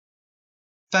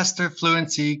Faster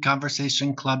Fluency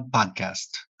Conversation Club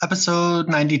podcast, episode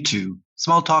 92,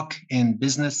 Small Talk in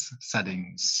Business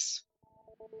Settings.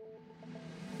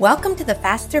 Welcome to the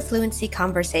Faster Fluency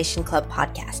Conversation Club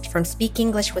podcast from Speak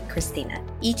English with Christina.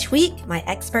 Each week, my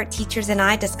expert teachers and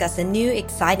I discuss a new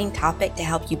exciting topic to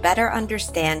help you better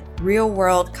understand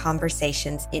real-world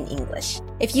conversations in English.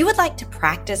 If you would like to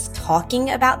practice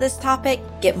talking about this topic,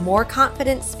 get more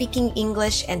confidence speaking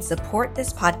English, and support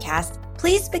this podcast,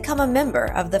 please become a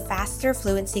member of the Faster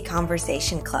Fluency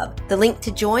Conversation Club. The link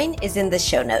to join is in the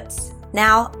show notes.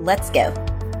 Now, let's go.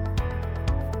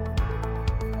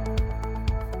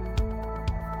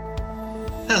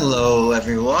 Hello,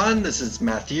 everyone. This is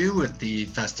Matthew with the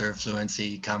Faster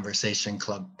Fluency Conversation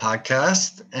Club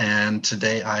podcast. And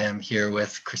today I am here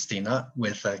with Christina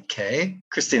with a K.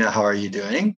 Christina, how are you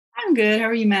doing? I'm good. How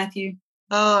are you, Matthew?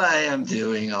 Oh, I am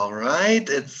doing all right.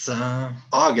 It's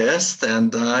August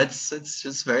and it's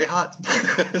just very hot.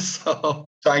 So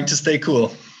trying to stay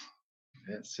cool.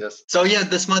 Yes. So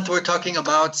this month we're talking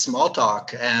about small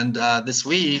talk. And this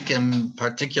week in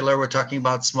particular, we're talking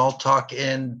about small talk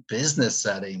in business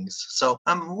settings. So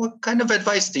what kind of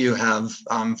advice do you have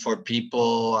for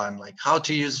people on like how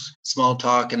to use small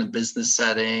talk in a business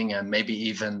setting and maybe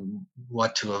even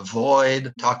what to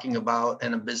avoid talking about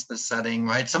in a business setting,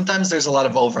 right? Sometimes there's a lot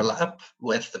of overlap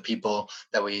with the people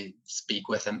that we speak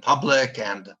with in public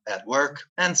and at work.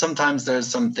 And sometimes there's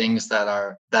some things that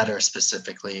are better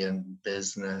specifically in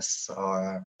business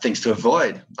or things to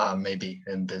avoid maybe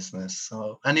in business.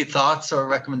 So any thoughts or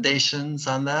recommendations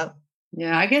on that?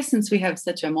 Yeah, I guess since we have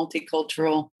such a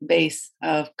multicultural base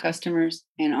of customers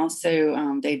and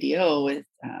also they deal with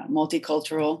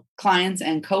multicultural clients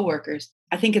and coworkers,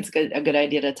 I think it's a good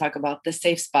idea to talk about the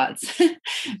safe spots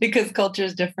because culture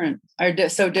is different,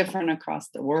 so different across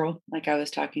the world. Like I was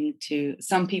talking to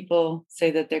some people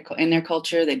say that in their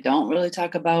culture, they don't really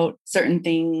talk about certain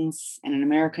things. In an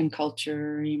American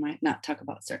culture, you might not talk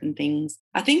about certain things.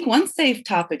 I think one safe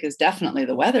topic is definitely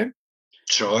the weather.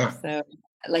 Sure. So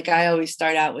like I always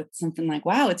start out with something like,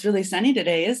 wow, it's really sunny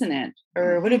today, isn't it?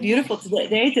 Or what a beautiful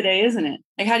day today, isn't it?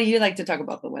 Like, how do you like to talk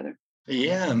about the weather?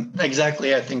 Yeah,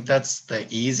 exactly. I think that's the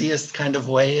easiest kind of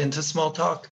way into small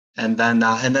talk. And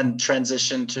then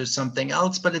transition to something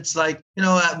else. But it's like,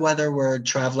 whether we're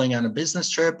traveling on a business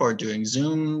trip or doing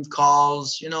Zoom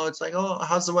calls, it's like, oh,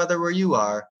 how's the weather where you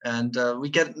are? And we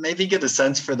get a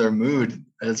sense for their mood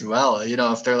as well.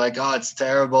 If they're like, oh, it's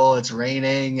terrible, it's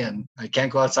raining and I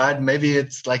can't go outside. Maybe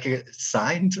it's like a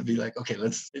sign to be like, okay,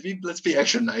 let's be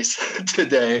extra nice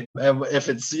today. And if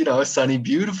it's, a sunny,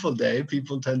 beautiful day,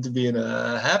 people tend to be in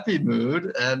a happy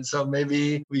mood. And so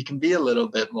maybe we can be a little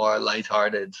bit more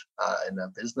lighthearted in a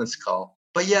business call.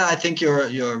 But yeah, I think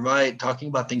you're right. Talking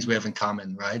about things we have in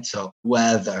common, right? So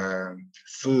weather,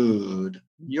 food,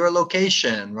 your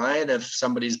location, right? If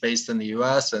somebody's based in the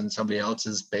US and somebody else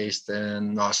is based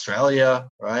in Australia,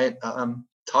 right?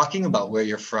 Talking about where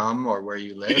you're from or where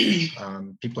you live,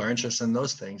 people are interested in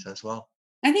those things as well.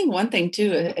 I think one thing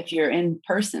too, if you're in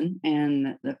person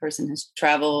and the person has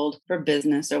traveled for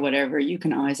business or whatever, you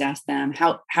can always ask them,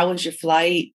 how was your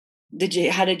flight?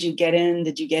 How did you get in?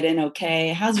 Did you get in okay?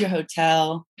 How's your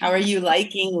hotel? How are you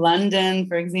liking London,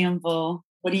 for example?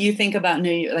 What do you think about New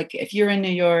York? Like if you're in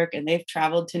New York and they've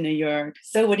traveled to New York,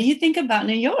 so what do you think about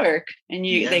New York? And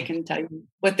they can tell you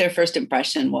what their first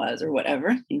impression was or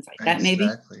whatever, things like that maybe.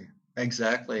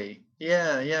 Exactly.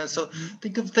 Yeah. So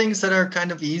think of things that are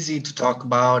kind of easy to talk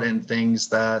about and things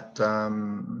that,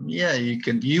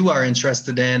 you are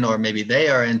interested in, or maybe they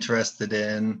are interested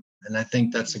in. And I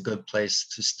think that's a good place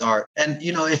to start. And,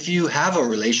 if you have a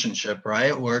relationship,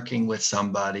 right, working with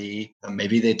somebody,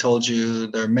 maybe they told you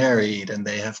they're married and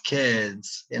they have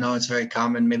kids, it's very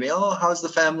common. Maybe, oh, how's the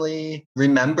family?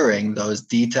 Remembering those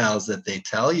details that they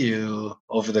tell you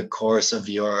over the course of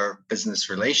your business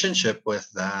relationship with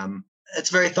them.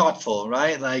 It's very thoughtful,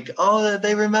 right? Like, oh,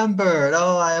 they remembered.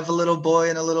 Oh, I have a little boy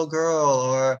and a little girl.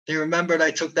 Or they remembered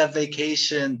I took that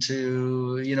vacation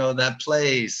to, that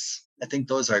place. I think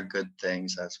those are good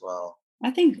things as well.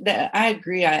 I think that I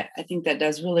agree. I think that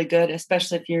does really good,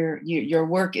 especially if your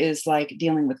work is like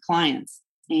dealing with clients.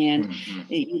 And,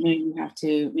 you have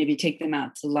to maybe take them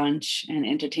out to lunch and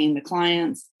entertain the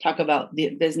clients, talk about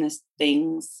the business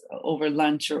things over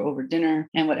lunch or over dinner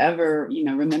and whatever,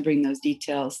 remembering those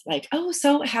details like, oh,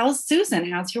 so how's Susan?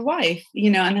 How's your wife?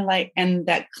 And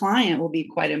that client will be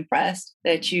quite impressed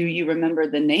that you remember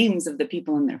the names of the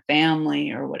people in their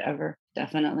family or whatever.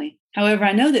 definitely. However,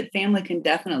 I know that family can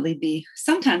definitely be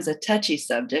sometimes a touchy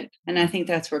subject, and I think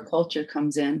that's where culture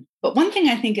comes in. But one thing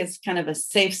I think is kind of a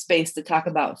safe space to talk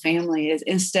about family is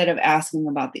instead of asking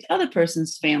about the other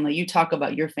person's family, you talk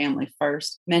about your family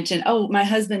first. Mention, oh, my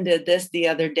husband did this the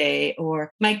other day,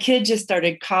 or my kid just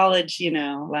started college,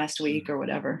 last week or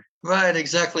whatever. Right,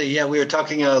 exactly. Yeah, we were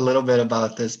talking a little bit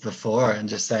about this before and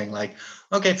just saying like,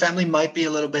 okay, family might be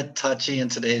a little bit touchy in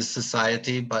today's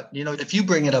society, but if you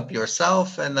bring it up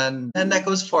yourself and that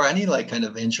goes for any like kind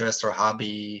of interest or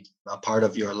hobby, a part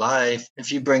of your life.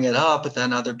 If you bring it up,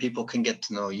 then other people can get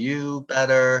to know you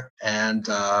better, and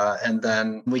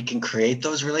then we can create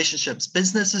those relationships.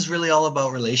 Business is really all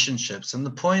about relationships, and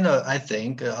the point I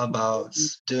think about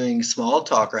doing small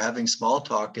talk or having small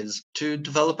talk is to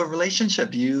develop a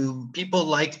relationship. People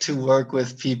like to work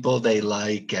with people they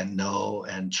like and know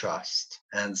and trust,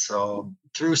 and so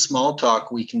through small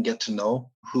talk we can get to know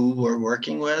who we're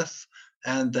working with.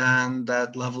 And then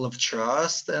that level of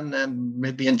trust and then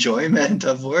maybe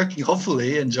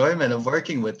hopefully enjoyment of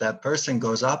working with that person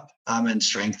goes up and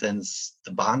strengthens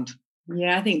the bond.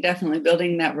 Yeah, I think definitely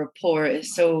building that rapport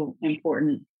is so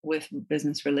important with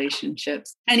business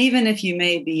relationships. And even if you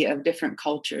may be of different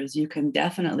cultures, you can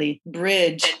definitely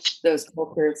bridge those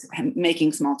cultures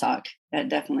making small talk. That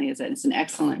definitely is it's an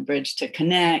excellent bridge to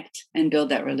connect and build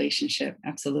that relationship.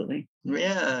 Absolutely.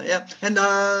 Yeah. And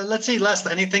let's see,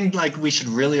 anything like we should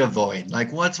really avoid?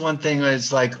 Like what's one thing where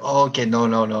it's like, oh, okay, no.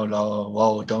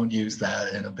 Whoa, don't use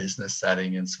that in a business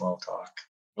setting in small talk.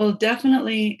 Well,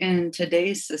 definitely in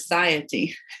today's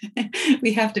society,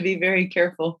 we have to be very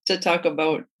careful to talk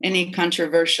about any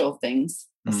controversial things,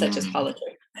 such as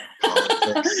politics.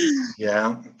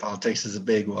 Yeah, politics is a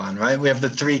big one, right? We have the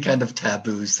three kind of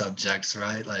taboo subjects,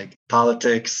 right? Like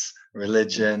politics,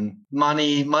 religion,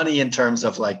 money in terms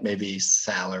of like maybe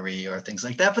salary or things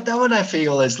like that. But that one I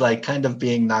feel is like kind of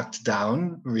being knocked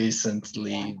down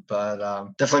recently,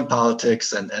 but definitely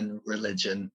politics and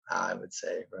religion, I would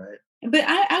say, right? But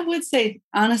I would say,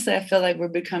 honestly, I feel like we're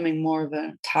becoming more of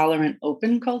a tolerant,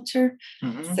 open culture.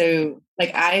 Mm-hmm. So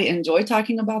like I enjoy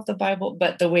talking about the Bible,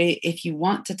 but if you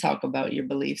want to talk about your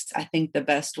beliefs, I think the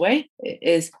best way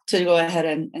is to go ahead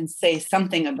and say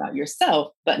something about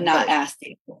yourself, but not ask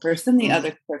the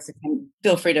other person can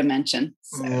feel free to mention.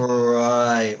 So.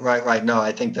 Right. No,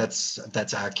 I think that's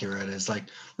accurate. It's like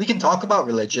we can talk about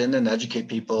religion and educate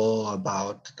people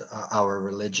about our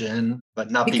religion, but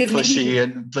not be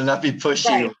pushy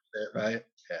right. with it, right?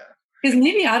 Yeah. Because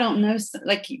maybe I don't know,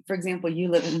 like, for example, you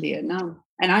live in Vietnam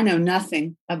and I know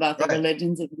nothing about the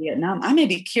religions of Vietnam. I may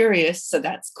be curious, so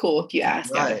that's cool if you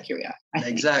ask out of curiosity.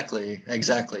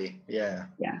 Exactly. Yeah.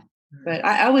 Yeah. But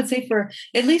I would say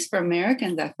at least for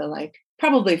Americans, I feel like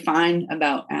probably fine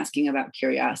about asking about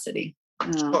curiosity.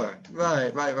 Sure.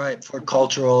 Right. For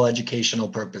cultural, educational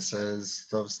purposes,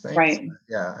 those things. Right.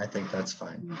 Yeah, I think that's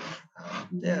fine.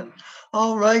 Yeah.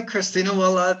 All right, Christina.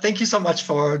 Well, thank you so much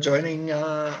for joining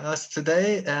us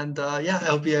today. And I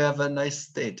hope you have a nice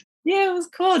day. Yeah, it was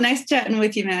cool. Nice chatting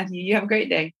with you, Matthew. You have a great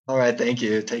day. All right. Thank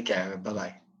you. Take care.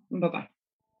 Bye-bye. Bye-bye.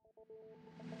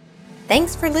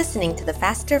 Thanks for listening to the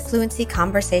Faster Fluency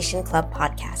Conversation Club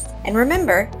podcast. And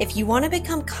remember, if you want to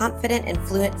become confident and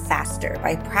fluent faster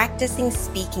by practicing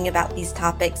speaking about these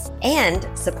topics and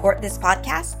support this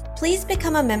podcast, please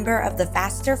become a member of the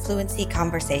Faster Fluency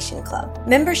Conversation Club.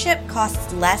 Membership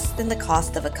costs less than the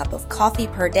cost of a cup of coffee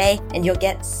per day, and you'll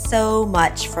get so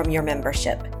much from your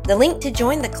membership. The link to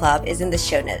join the club is in the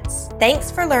show notes. Thanks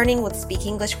for learning with Speak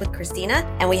English with Christina,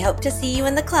 and we hope to see you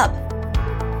in the club.